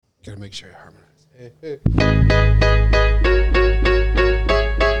Gotta make sure I harmonize.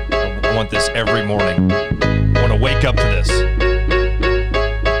 I want this every morning. I want to wake up to this.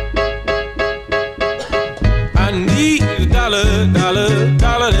 I need a dollar, dollar,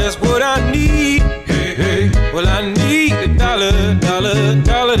 dollar, that's what I need. Hey, hey. Well, I need a dollar, dollar,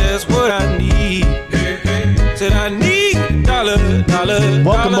 dollar, that's what I need. Hey, hey. Said I need a dollar, dollar,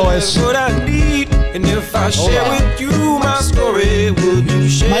 Welcome, dollar, boys. that's what I need. And if I share with you my story, will you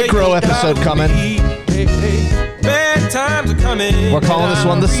share Micro your episode dollar coming. with me? Hey, hey. Bad times are coming. We're calling this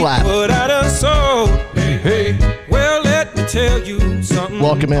one The Slap. What I done sold. Hey, hey. Well, let me tell you something.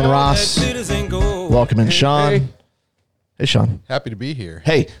 Welcome in, All Ross. that glitters ain't gold. Welcome in, Sean. Hey. Hey, Sean. Happy to be here.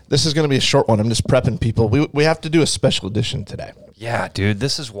 Hey, this is going to be a short one. I'm just prepping people. We have to do a special edition today. Yeah, dude,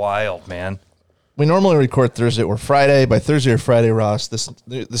 this is wild, man. We normally record Thursday or Friday. By Thursday or Friday, Ross, this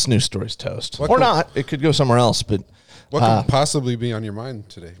news story's toast. What or could- not. It could go somewhere else. But What could possibly be on your mind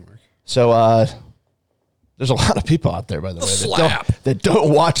today, Mark? so there's a lot of people out there, by the way, Slap. that don't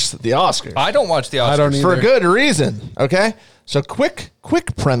watch the Oscars. I don't watch the Oscars. I don't either. For a good reason, okay? So quick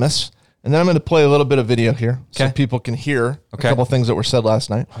premise, and then I'm going to play a little bit of video here so Okay. people can hear Okay. a couple things that were said last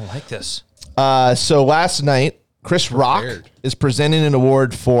night. I like this. So last night, Chris Rock Prepared. is presenting an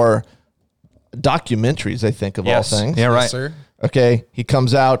award for documentaries, I think, of Yes. all things. Yeah, right. Yes, sir. Okay, he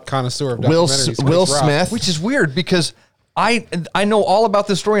comes out. Connoisseur of Will documentaries. Will Chris Rock. Smith. Which is weird because I know all about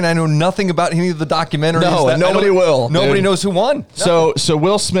this story and I know nothing about any of the documentaries. No, and nobody will, Nobody dude. knows who won. So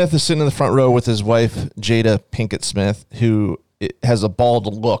Will Smith is sitting in the front row with his wife, Jada Pinkett Smith, who has a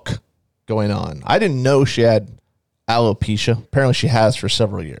bald look going on. I didn't know she had alopecia. Apparently she has for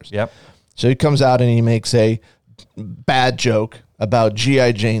several years. Yep. So he comes out and he makes a bad joke about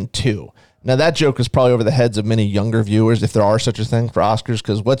G.I. Jane 2. Now, that joke is probably over the heads of many younger viewers, if there are such a thing for Oscars,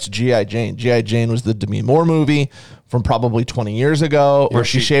 because what's G.I. Jane? G.I. Jane was the Demi Moore movie from probably 20 years ago where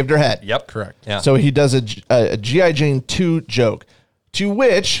she shaved her head. Yep. Correct. Yeah. So he does a G.I. Jane 2 joke, to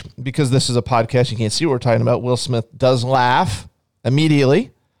which, because this is a podcast, you can't see what we're talking about, Will Smith does laugh immediately,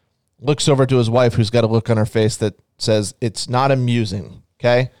 looks over to his wife, who's got a look on her face that says, it's not amusing,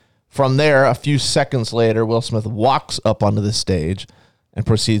 okay? From there, a few seconds later, Will Smith walks up onto the stage and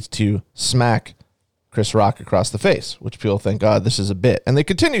proceeds to smack Chris Rock across the face, which people think, God, this is a bit. And they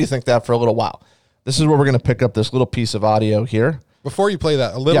continue to think that for a little while. This is where we're going to pick up this little piece of audio here. Before you play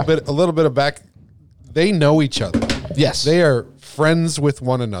that, a little bit of back. They know each other. Yes. They are friends with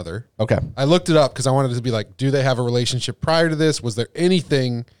one another. Okay. I looked it up because I wanted to be like, do they have a relationship prior to this? Was there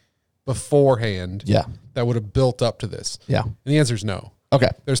anything beforehand Yeah. that would have built up to this? Yeah. And the answer is no. Okay.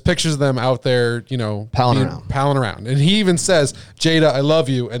 There's pictures of them out there, Palling around. And he even says, Jada, I love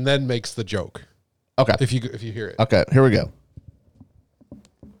you, and then makes the joke. Okay. If you hear it. Okay. Here we go.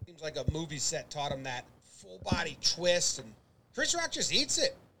 Seems like a movie set taught him that full body twist, and Chris Rock just eats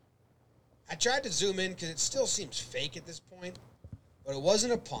it. I tried to zoom in because it still seems fake at this point, but it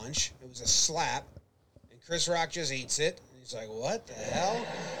wasn't a punch, it was a slap, and Chris Rock just eats it. And he's like, what the hell?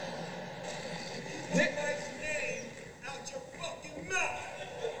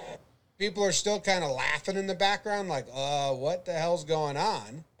 People are still kind of laughing in the background, like, what the hell's going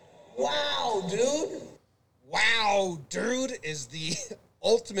on? Wow, dude. Wow, dude is the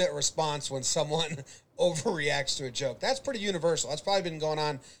ultimate response when someone overreacts to a joke. That's pretty universal. That's probably been going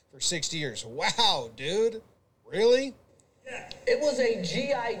on for 60 years. Wow, dude. Really? Yeah. It was a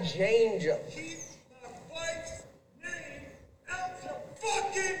G.I. Jane joke. Keep my wife's name out your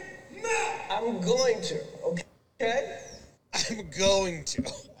fucking mouth. I'm going to, okay? I'm going to.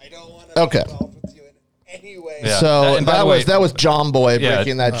 I don't want to Okay. be involved with you in any way. Yeah. So And by the way- that was John Boy Yeah,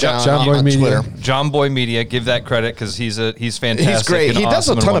 breaking that down John Boy on Media. Twitter. John Boy Media, give that credit because he's fantastic. He's great. and He does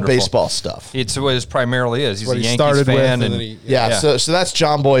awesome a and ton of wonderful. baseball stuff. It's what his primarily is. He's What a he Yankees started with, fan, and and then he- Yeah, Yeah. So that's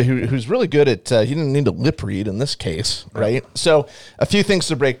John Boy, who's really good at. He didn't need to lip read in this case, right? So a few things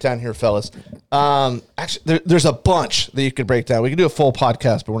to break down here, fellas. Actually, there's a bunch that you could break down. We could do a full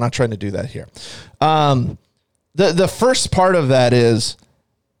podcast, but we're not trying to do that here. The first part of that is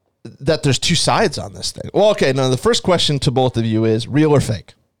that there's two sides on this thing. Well, okay. Now the first question to both of you is real or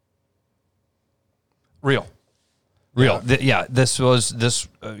fake? real. This was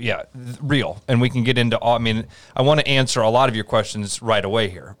real. And we can get into all, I mean, I want to answer a lot of your questions right away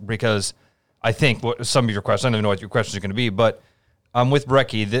here because I think some of your questions, I don't even know what your questions are going to be, but with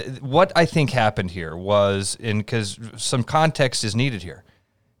Brecky, what I think happened here was, because some context is needed here.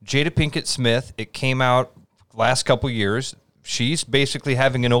 Jada Pinkett Smith, it came out last couple years, she's basically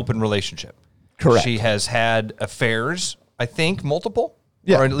having an open relationship. Correct. She has had affairs, I think, multiple.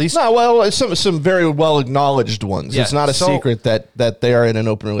 Yeah. Or at least no, well, it's some very well acknowledged ones. Yeah, It's not a so- secret that they are in an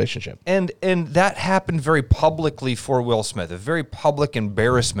open relationship. And that happened very publicly for Will Smith, a very public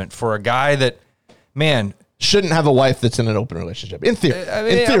embarrassment for a guy that, man, Shouldn't have a wife that's in an open relationship. In theory. I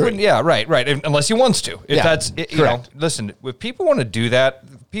mean, in theory. yeah, right, unless he wants to. If Yeah, that's, you know, correct. listen, if people want to do that,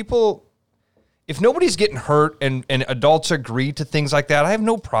 if nobody's getting hurt and adults agree to things like that, I have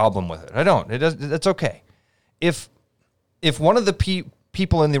no problem with it. I don't. That's okay. If one of the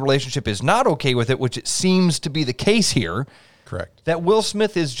people in the relationship is not okay with it, which it seems to be the case here, Correct. that Will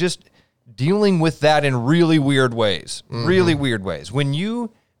Smith is just dealing with that in really weird ways. Mm-hmm. Really weird ways.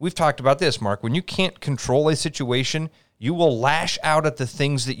 We've talked about this, Mark. When you can't control a situation, you will lash out at the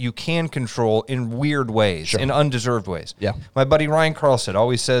things that you can control in weird ways, in undeserved ways. Yeah. My buddy Ryan Carlson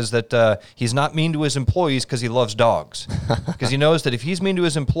always says that he's not mean to his employees because he loves dogs. Because he knows that if he's mean to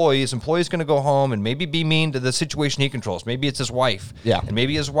his employee's going to go home and maybe be mean to the situation he controls. Maybe it's his wife. Yeah. And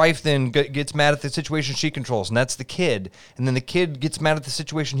maybe his wife then gets mad at the situation she controls, and that's the kid. And then the kid gets mad at the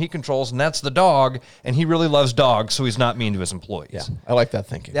situation he controls, and that's the dog. And he really loves dogs, so he's not mean to his employees. Yeah. I like that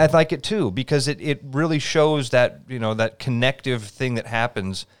thinking. I like it too, because it really shows that, you know, that connective thing that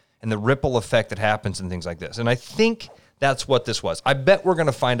happens and the ripple effect that happens and things like this. And I think that's what this was. I bet we're going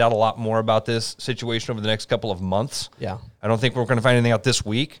to find out a lot more about this situation over the next couple of months. Yeah. I don't think we're going to find anything out this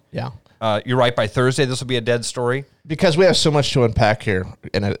week. Yeah. You're right. By Thursday, this will be a dead story. Because we have so much to unpack here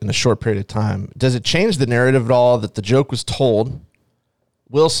in a short period of time. Does it change the narrative at all that the joke was told?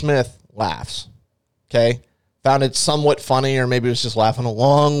 Will Smith laughs. Okay. Found it somewhat funny, or maybe was just laughing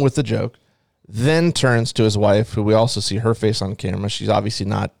along with the joke. Then turns to his wife, who we also see her face on camera. She's obviously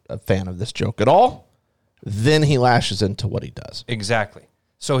not a fan of this joke at all. Then he lashes into what he does. Exactly.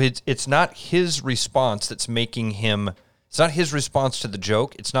 So it's not his response that's making him, it's not his response to the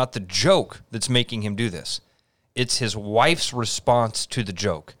joke. It's not the joke that's making him do this. It's his wife's response to the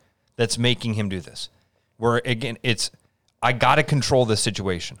joke that's making him do this. Where, again, I got to control this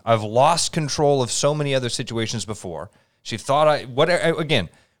situation. I've lost control of so many other situations before. She thought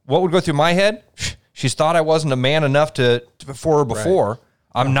what would go through my head? She's thought I wasn't a man enough for her before. Right.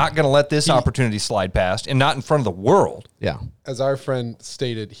 I'm not going to let this opportunity slide past, and not in front of the world. Yeah. As our friend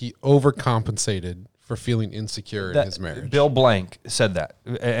stated, he overcompensated for feeling insecure in his marriage. Bill Blank said that.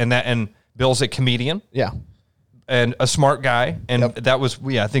 And Bill's a comedian. Yeah. And a smart guy. And that was,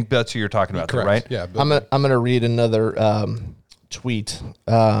 I think that's who you're talking about, there, right? Yeah. I'm gonna read another tweet.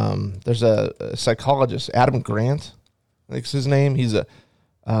 There's a psychologist, Adam Grant, I think's his name. He's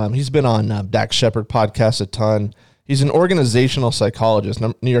been on Dax Shepard podcast a ton. He's an organizational psychologist,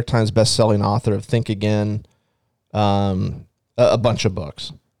 New York Times bestselling author of Think Again, a bunch of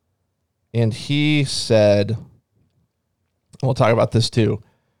books. And he said, we'll talk about this too,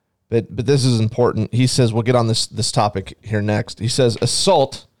 but this is important. He says, we'll get on this topic here next. He says,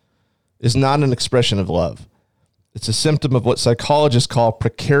 assault is not an expression of love. It's a symptom of what psychologists call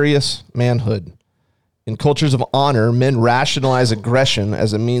precarious manhood. In cultures of honor, men rationalize aggression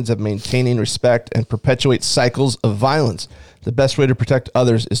as a means of maintaining respect and perpetuate cycles of violence. The best way to protect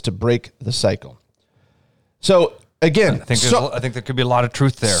others is to break the cycle. So, again, I think there could be a lot of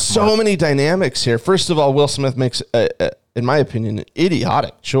truth there. So many dynamics here. First of all, Will Smith makes, in my opinion, an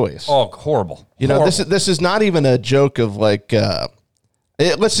idiotic choice. Oh, horrible. You know, this is not even a joke of like,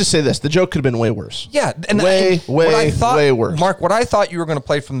 let's just say this. The joke could have been way worse. Yeah. And way worse. Mark, what I thought you were going to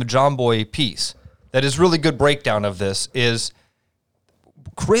play from the John Boy piece that is really good breakdown of this is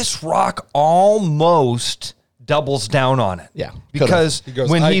Chris Rock almost doubles down on it. Yeah. Because he goes,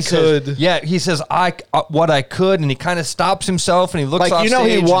 when I he could. says, he says, what I could, and he kind of stops himself and he looks Like, off you know,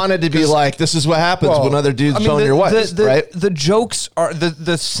 he stage wanted to be like, this is what happens when other dudes tone your wife, right? The jokes are,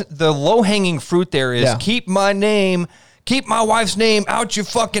 the low-hanging fruit there is, keep my wife's name out your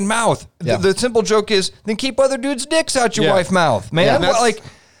fucking mouth. Yeah. The simple joke is, then keep other dudes' dicks out your wife's mouth, man. Yeah.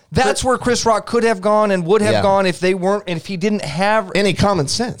 That's where Chris Rock could have gone and would have gone if they weren't, and if he didn't have any common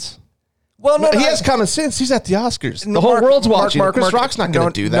sense. Well, no, he has common sense. He's at the Oscars. No, the whole world's watching. Mark, Chris Rock's not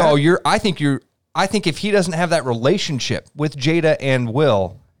going to do that. No, I think if he doesn't have that relationship with Jada and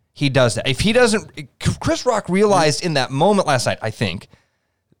Will, he does that. If he doesn't, Chris Rock realized in that moment last night, I think,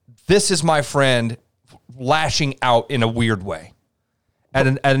 this is my friend lashing out in a weird way at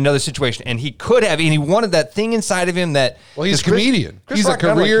another situation. And he could have, and he wanted that thing inside of him that... Well, he's a comedian. Chris He's Rock,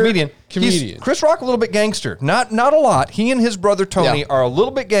 a career comedian. Comedian. Chris Rock, a little bit gangster. Not a lot. He and his brother Tony are a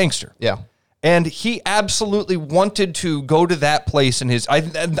little bit gangster. Yeah. And he absolutely wanted to go to that place in his...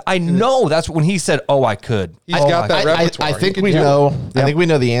 I know that's when he said, "Oh, I could." He's got that repertoire. I think we know. I think we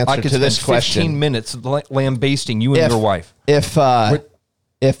know the answer to this question. 15 minutes lambasting you and your wife. If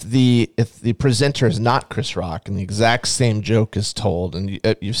if the presenter is not Chris Rock and the exact same joke is told, and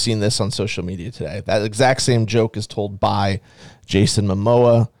you've seen this on social media today, that exact same joke is told by Jason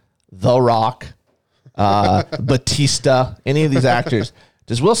Momoa, The Rock, Batista, any of these actors,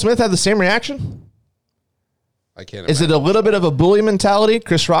 does Will Smith have the same reaction? I can't. Is it a little bit of a bully mentality?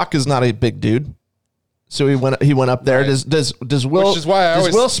 Chris Rock is not a big dude, so he went up there. Right. Does Will? Which is why I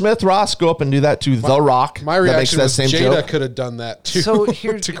always, Will Smith Ross go up and do that to The Rock? My that makes reaction that was same Jada joke? could have done that too. So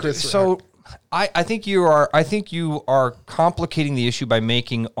here's to Chris so Rock. I think you are complicating the issue by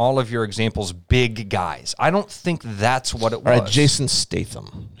making all of your examples big guys. I don't think that's what it was. All right, Jason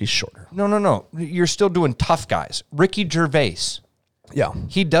Statham. He's shorter. No. You're still doing tough guys. Ricky Gervais. Yeah.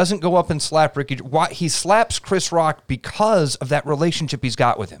 He doesn't go up and slap Ricky. Why he slaps Chris Rock because of that relationship he's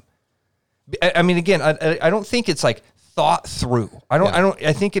got with him. I mean, again, I don't think it's like thought through.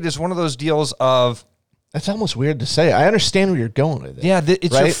 I think it is one of those deals of. That's almost weird to say. I understand where you're going with it. Yeah,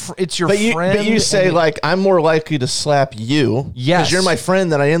 it's right? it's your but friend. But you say, like, I'm more likely to slap you Yes. because you're my friend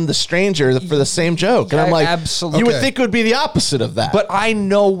than I am the stranger for the same joke. And I'm like, absolutely. you would Okay. think it would be the opposite of that. But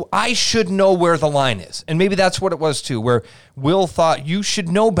I should know where the line is. And maybe that's what it was too, where Will thought you should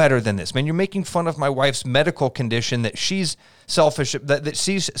know better than this. Man, you're making fun of my wife's medical condition that she's selfish, that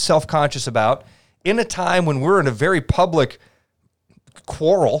she's self-conscious about in a time when we're in a very public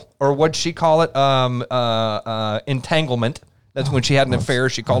quarrel, or what'd she call it? Entanglement. That's when she had an affair.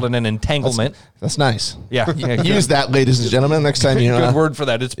 She called it an entanglement. That's nice. Yeah. Use that, ladies and gentlemen, next time you Good word for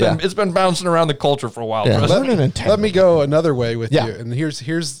that. It's been bouncing around the culture for a while. Yeah. Trust me. Let me go another way with Yeah. you. And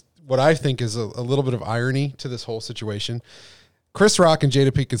here's what I think is a little bit of irony to this whole situation. Chris Rock and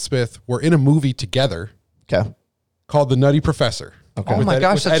Jada Pinkett Smith were in a movie together Okay. called The Nutty Professor. Okay. Oh my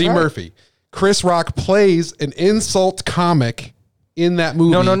gosh, with that's Eddie right. Murphy. Chris Rock plays an insult comic in that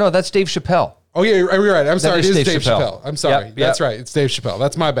movie. No. That's Dave Chappelle. Oh yeah, you're right. I'm sorry. is It is Dave Dave Chappelle. Chappelle. I'm sorry. Yep. That's right. It's Dave Chappelle.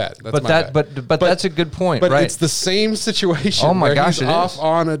 That's my bad. That's my bad. But that's a good point, But right? it's the same situation. Oh my where gosh, he's it off is.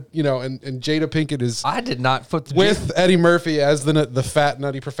 on a and Jada Pinkett is I did not put the with Eddie Murphy as the fat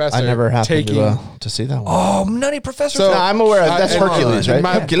nutty professor. I never happened taking. to see that one. Oh, Nutty Professor. So- No, I'm aware of that's and- Hercules, and right?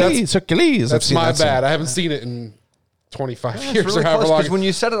 my- Hercules. I've That's seen my that scene. bad. I haven't seen it in 25 That's years really or however close, long. because when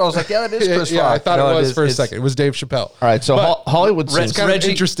you said it, I was like, yeah, that is Chris Rock. I thought No, it was is. for a It's second. It was Dave Chappelle. All right, so But- Hollywood seems kind of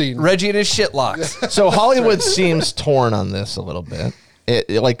interesting. Reggie and his shit locks. so Hollywood seems torn on this a little bit. It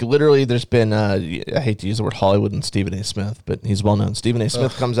like literally, there's been I hate to use the word Hollywood and Stephen A. Smith, but he's well known. Stephen A.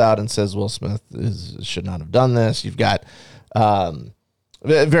 Smith comes out and says Will Smith should not have done this. You've got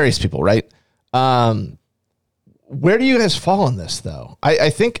various people, right? Where do you guys fall on this, though? I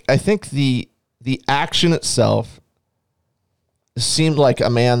think the action itself seemed like a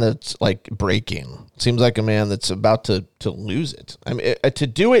man that's like breaking. Seems like a man that's about to lose it. I mean, to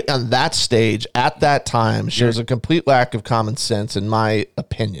do it on that stage at that time shows a complete lack of common sense, in my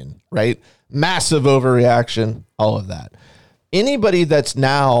opinion. Right? Massive overreaction, all of that. Anybody that's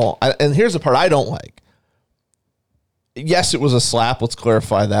now, and here's the part I don't like. Yes, it was a slap. Let's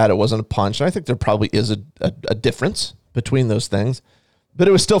clarify that. It wasn't a punch. And I think there probably is a difference between those things, but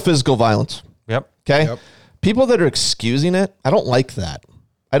it was still physical violence. Yep. Okay. Yep. People that are excusing it, I don't like that.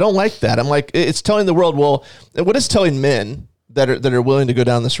 I don't like that. I'm like, it's telling the world, well, what it's telling men that are willing to go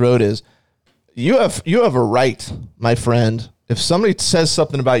down this road is you have a right, my friend. If somebody says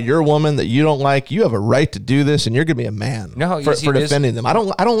something about your woman that you don't like, you have a right to do this, and you're going to be a man You know how for easy it is? defending them. I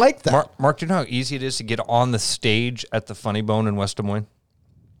don't like that. Mark, do you know how easy it is to get on the stage at the Funny Bone in West Des Moines?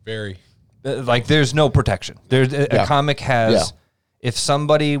 Very. Like, there's no protection. There's a Yeah. comic has. Yeah. If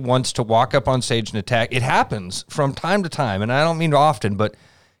somebody wants to walk up on stage and attack, it happens from time to time, and I don't mean often, but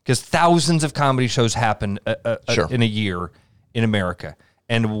because thousands of comedy shows happen Sure. in a year in America,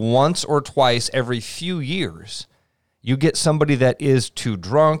 and once or twice every few years, you get somebody that is too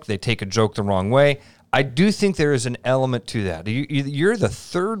drunk. They take a joke the wrong way. I do think there is an element to that. You're the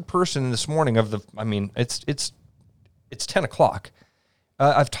third person this morning of the. I mean, it's 10 o'clock.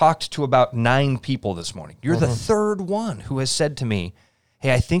 I've talked to about 9 people this morning. You're the third one who has said to me,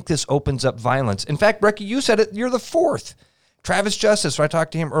 hey, I think this opens up violence. In fact, Brecky, you said it. You're the fourth. Travis Justice, I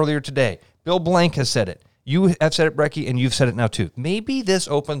talked to him earlier today. Bill Blank has said it. You have said it, Brecky, and you've said it now too. Maybe this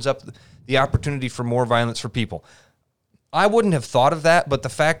opens up the opportunity for more violence for people. I wouldn't have thought of that, but the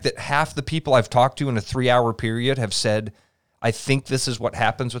fact that half the people I've talked to in a 3-hour period have said, I think this is what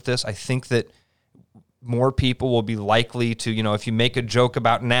happens with this. I think that more people will be likely to, if you make a joke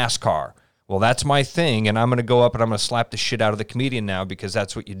about NASCAR, well, that's my thing, and I'm going to go up and I'm going to slap the shit out of the comedian now because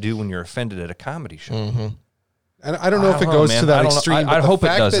that's what you do when you're offended at a comedy show. And I don't know if it don't know, goes man. to that I don't know. extreme. I but hope it the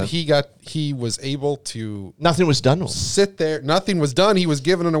fact doesn't. that he was able to Nothing was done with him. sit there, nothing was done. He was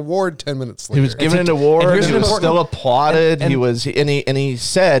given an award 10 minutes later. He was given an and award. here's He an was important- still applauded. and-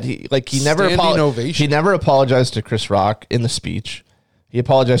 Standing ovation. he never apologized to Chris Rock in the speech. He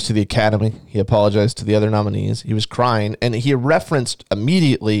apologized to the Academy. He apologized to the other nominees. He was crying, and he referenced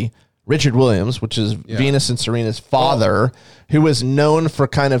immediately Richard Williams, which is Venus and Serena's father, who was known for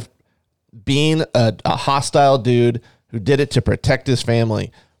kind of being a hostile dude who did it to protect his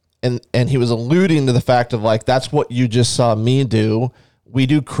family. And he was alluding to the fact of like, that's what you just saw me do. We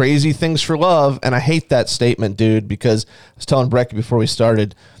do crazy things for love. And I hate that statement, dude, because I was telling Brecky before we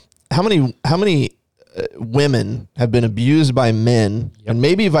started, how many women have been abused by men and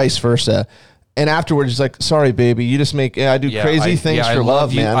maybe vice versa. And afterwards, it's like, sorry, baby, you just I do crazy things for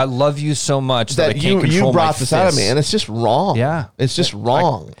love, you, man. I love you so much that I can't control you brought my this out of me, fists. and it's just wrong. Yeah. It's just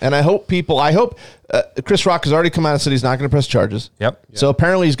wrong. And I hope Chris Rock has already come out and said he's not going to press charges. Yep. So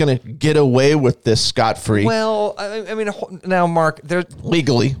apparently he's going to get away with this scot-free Well, I mean, now, Mark, there's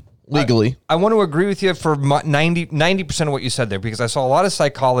legally. I want to agree with you for 90% of what you said there, because I saw a lot of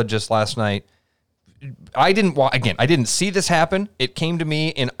psychologists last night. I didn't see this happen. It came to me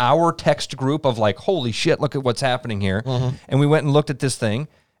in our text group of like, holy shit, look at what's happening here. And we went and looked at this thing.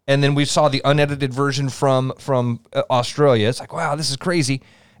 And then we saw the unedited version from Australia. It's like, wow, this is crazy.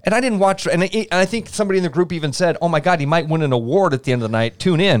 And I didn't watch, and I think somebody in the group even said, oh my God, he might win an award at the end of the night.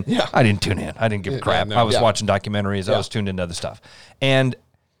 Tune in. Yeah. I didn't tune in. I didn't give a crap. no. I was Yeah. watching documentaries. I was tuned into other stuff. And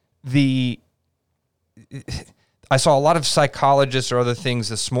I saw a lot of psychologists or other things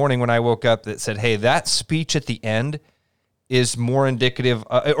this morning when I woke up that said, hey, that speech at the end is more indicative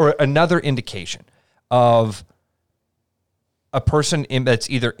or another indication of a person that's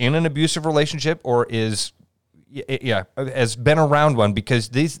either in an abusive relationship or has been around one, because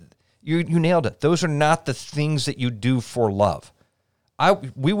you nailed it. Those are not the things that you do for love.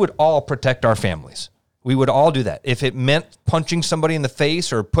 We would all protect our families. We would all do that. If it meant punching somebody in the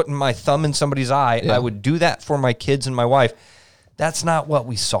face or putting my thumb in somebody's eye, I would do that for my kids and my wife. That's not what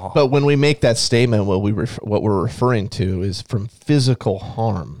we saw. But when we make that statement, what we're referring to is from physical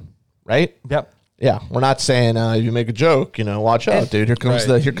harm, right? Yep. Yeah, we're not saying you make a joke, watch out, dude. Here comes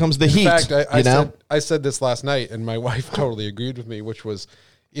Right. the heat. In fact, I said this last night, and my wife totally agreed with me, which was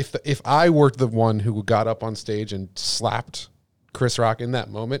if I were the one who got up on stage and slapped Chris Rock in that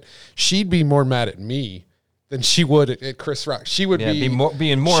moment, she'd be more mad at me than she would at Chris Rock. She would being more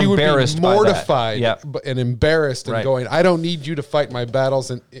she embarrassed would be by that. mortified Yeah. and embarrassed and Right. going, I don't need you to fight my battles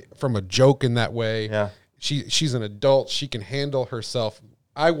and from a joke in that way. Yeah. She's an adult. She can handle herself.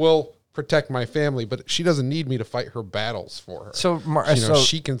 I will protect my family, but she doesn't need me to fight her battles for her. So,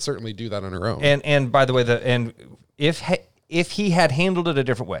 She can certainly do that on her own. And by the way, if he had handled it a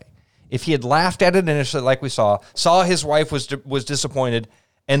different way, if he had laughed at it initially, like we saw his wife was disappointed,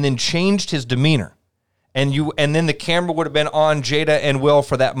 and then changed his demeanor, and then the camera would have been on Jada and Will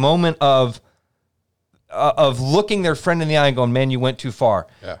for that moment of looking their friend in the eye and going, "Man, you went too far."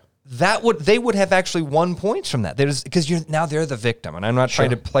 Yeah. They would have actually won points from that. Because now they're the victim, and I'm not trying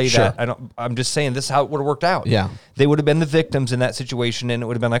to play that. I'm just saying this is how it would have worked out. Yeah. They would have been the victims in that situation, and it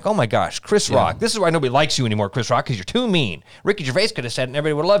would have been like, oh my gosh, Chris Rock. This is why nobody likes you anymore, Chris Rock, because you're too mean. Ricky Gervais could have said it, and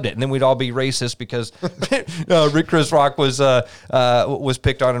everybody would have loved it, and then we'd all be racist because Chris Rock was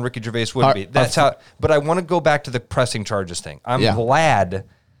picked on, and Ricky Gervais wouldn't be. That's how. But I want to go back to the pressing charges thing. I'm glad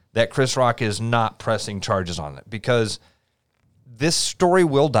that Chris Rock is not pressing charges on it, because this story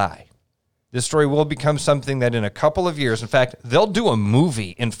will die. This story will become something that in a couple of years, in fact, they'll do a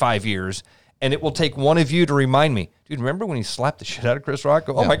movie in 5 years, and it will take one of you to remind me, dude, remember when he slapped the shit out of Chris Rock?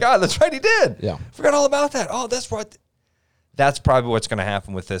 Oh my God, that's right, he did. Yeah. Forgot all about that. Oh, that's probably what's going to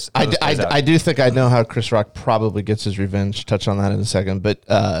happen with this. I do think I know how Chris Rock probably gets his revenge. Touch on that in a second. But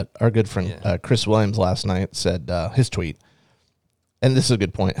our good friend Chris Williams last night said his tweet, and this is a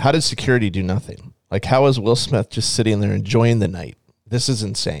good point. How did security do nothing? Like, how is Will Smith just sitting there enjoying the night? This is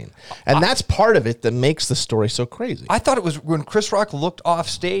insane. And that's part of it that makes the story so crazy. I thought it was when Chris Rock looked off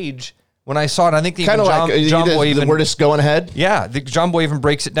stage when I saw it. I think Kind of like John Boy even, we're just going ahead. yeah, John Boy even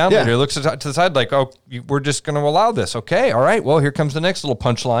breaks it down Yeah. later. He looks to the side like, oh, we're just going to allow this. Okay, all right. Well, here comes the next little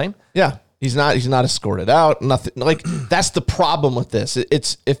punchline. Yeah. He's not escorted out. Nothing like that's the problem with this.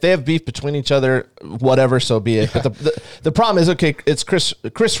 It's if they have beef between each other, whatever, so be it. But the problem is, okay, it's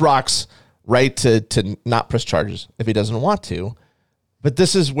Chris Rock's right to not press charges if he doesn't want to. But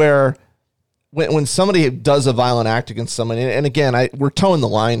this is where when somebody does a violent act against somebody, and again, we're towing the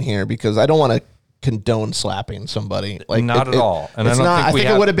line here because I don't want to condone slapping somebody. Like Not at all. And it's I don't not. think we I think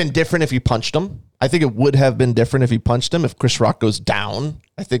have- it would have been different if he punched him. I think it would have been different if he punched him. If Chris Rock goes down,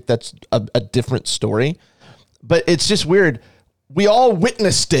 I think that's a different story. But it's just weird. We all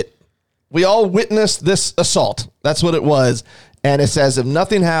witnessed it. We all witnessed this assault. That's what it was. And it's as if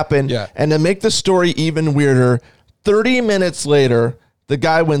nothing happened. Yeah. And to make the story even weirder, 30 minutes later, the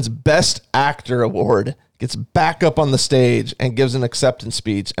guy wins Best Actor award, gets back up on the stage and gives an acceptance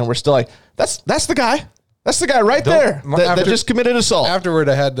speech. And we're still like, that's the guy. That's the guy right there that just committed assault. Afterward,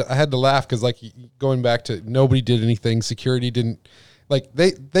 I had to laugh because, like, going back to nobody did anything. Security didn't. Like,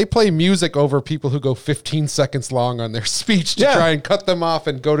 they play music over people who go 15 seconds long on their speech to try and cut them off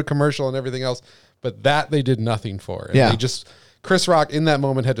and go to commercial and everything else. But that they did nothing for. And they just, Chris Rock in that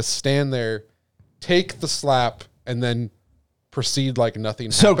moment had to stand there, take the slap, and then proceed like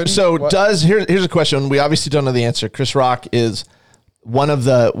nothing happened. Here's a question. We obviously don't know the answer. Chris Rock is one of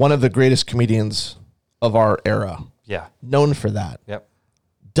the greatest comedians of our era. Yeah. Known for that. Yep.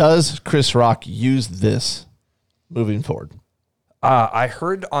 Does Chris Rock use this moving forward? I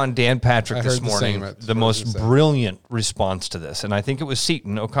heard on Dan Patrick this heard the morning same. the most brilliant response to this, and I think it was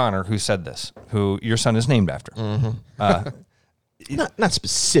Seton O'Connor who said this, who your son is named after. Not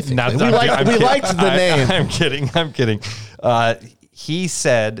specifically. We liked the name. I'm kidding. He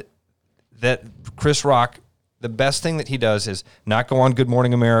said that Chris Rock, the best thing that he does is not go on Good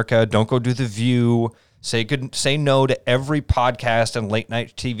Morning America, don't go do The View, say no to every podcast and late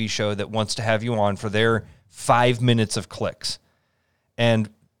night TV show that wants to have you on for their 5 minutes of clicks. And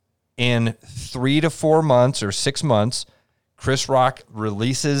in 3 to 4 months or 6 months, Chris Rock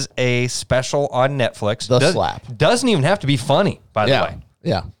releases a special on Netflix. The Slap. Doesn't even have to be funny, by the way.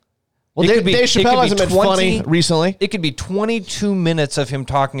 Yeah. Well, Dave Chappelle hasn't been funny recently. It could be 22 minutes of him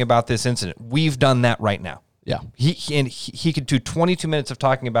talking about this incident. We've done that right now. Yeah. He could do 22 minutes of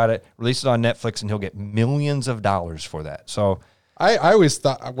talking about it, release it on Netflix, and he'll get millions of dollars for that. So I always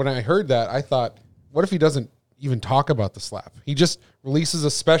thought, when I heard that, I thought, what if he doesn't even talk about the slap? He just releases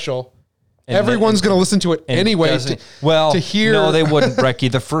a special. Everyone's going to listen to it anyway. To hear. No, they wouldn't, Brecky.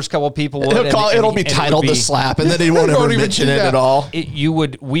 The first couple of people would. It'll be titled The Slap, and then he won't ever mention it at all.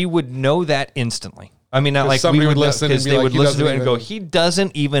 We would know that instantly. I mean, not like somebody we would listen because and be they like, would listen to it and go, he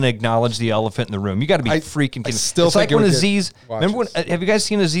doesn't even acknowledge the elephant in the room. You got to be freaking kidding. Still it's like when Aziz. watches. Remember when? Have you guys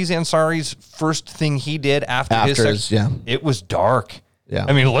seen Aziz Ansari's first thing he did after his? Yeah. It was dark. Yeah.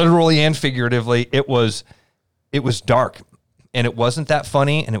 I mean, literally and figuratively, it was dark. And it wasn't that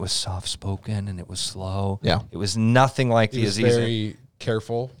funny, and it was soft-spoken, and it was slow. Yeah. It was nothing like He the was Aziz. very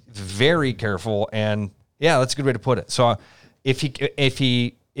careful. Very careful, and yeah, that's a good way to put it. So if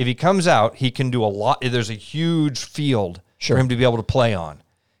he comes out, he can do a lot. There's a huge field for him to be able to play on.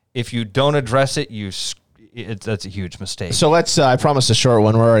 If you don't address it, that's a huge mistake. So let's, I promised a short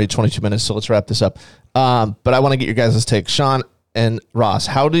one. We're already 22 minutes, so let's wrap this up. But I want to get your guys' take. Sean and Ross,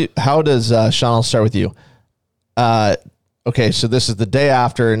 how does, Sean, I'll start with you. Okay, so this is the day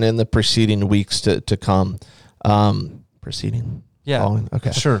after and in the preceding weeks to come. Preceding? Yeah. Following?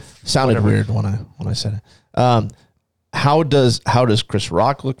 Okay. Sure. Sounded weird when I said it. How does Chris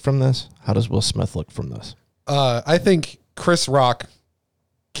Rock look from this? How does Will Smith look from this? I think Chris Rock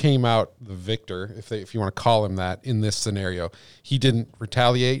came out the victor, if you want to call him that, in this scenario. He didn't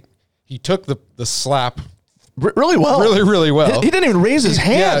retaliate. He took the slap really well. Really, really well. He didn't even raise his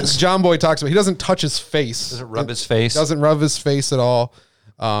hands. Yeah, John Boy talks about he doesn't touch his face. Doesn't rub his face. Doesn't rub his face at all.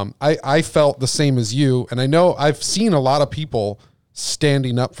 I felt the same as you, and I know I've seen a lot of people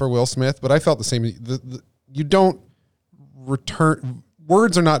standing up for Will Smith, but I felt the same. You don't return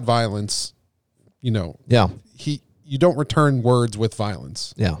words are not violence. You know. Yeah. You don't return words with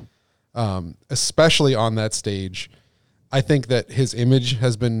violence. Yeah. Especially on that stage. I think that his image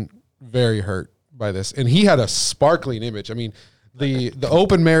has been very hurt by this, and he had a sparkling image. I mean, the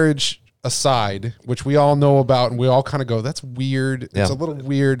open marriage aside, which we all know about, and we all kind of go, "That's weird. Yeah. It's a little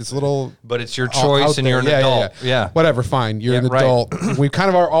weird. It's a little." But it's your choice, and you're an adult. Yeah. Whatever. Fine. You're an adult. We kind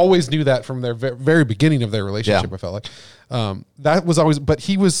of always knew that from their very beginning of their relationship. Yeah. I felt like that was always. But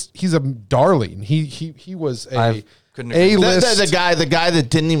he's a darling. He was A-list. The guy that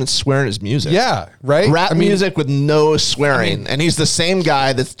didn't even swear in his music. Yeah, right. Rap music with no swearing, and he's the same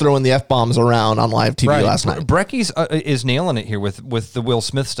guy that's throwing the F-bombs around on live TV last night. Brecky's is nailing it here with the Will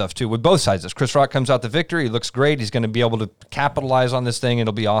Smith stuff too, with both sides. As Chris Rock comes out the victor, he looks great. He's going to be able to capitalize on this thing.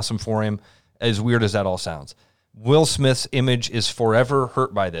 It'll be awesome for him. As weird as that all sounds, Will Smith's image is forever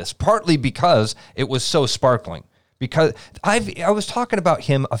hurt by this, partly because it was so sparkling. Because I was talking about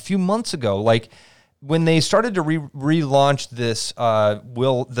him a few months ago, like when they started to relaunch this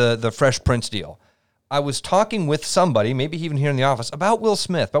the Fresh Prince deal. I was talking with somebody, maybe even here in the office, about Will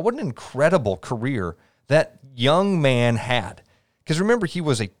Smith, about what an incredible career that young man had. Because remember, he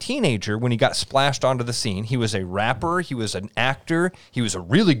was a teenager when he got splashed onto the scene. He was a rapper. He was an actor. He was a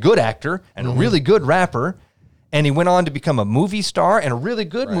really good actor and a really good rapper. And he went on to become a movie star and a really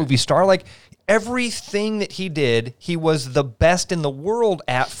good movie star. Like everything that he did, he was the best in the world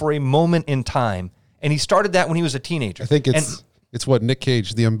at for a moment in time. And he started that when he was a teenager. I think it's what Nick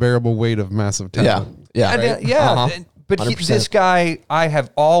Cage, the unbearable weight of massive talent. Yeah. But 100%. this guy I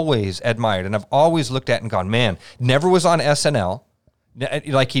have always admired and I've always looked at and gone, man, never was on SNL.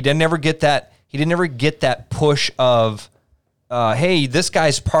 Like he didn't never get that push of, hey, this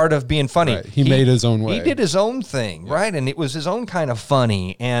guy's part of being funny. Right. He made his own way. He did his own thing, right? And it was his own kind of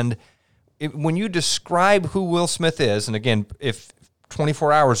funny. And when you describe who Will Smith is, and again, if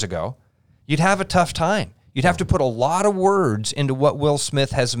 24 hours ago, you'd have a tough time. You'd have to put a lot of words into what Will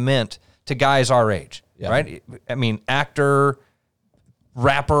Smith has meant to guys our age, right? I mean, actor,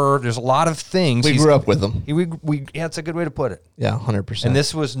 rapper, there's a lot of things. We grew up with him. That's a good way to put it. Yeah, 100%. And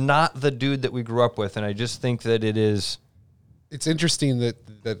this was not the dude that we grew up with. And I just think that it is. It's interesting that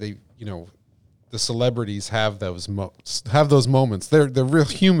they, the celebrities have those moments. They're real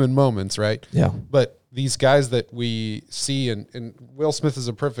human moments, right? Yeah. But these guys that we see, and Will Smith is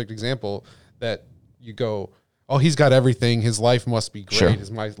a perfect example that you go, oh, he's got everything. His life must be great.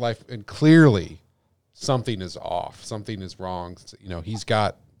 Sure. My life, and clearly something is off. Something is wrong. He's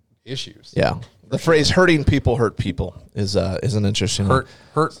got issues. Yeah. The phrase "hurting people hurt people" is an interesting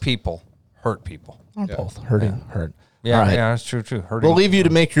Hurt people. one. Both hurting, hurt. Yeah, All right. yeah, that's true. Hurting. We'll leave you to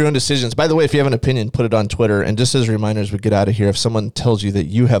make your own decisions. By the way, if you have an opinion, put it on Twitter. And just as a reminder, as we get out of here, if someone tells you that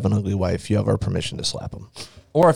you have an ugly wife, you have our permission to slap them. Or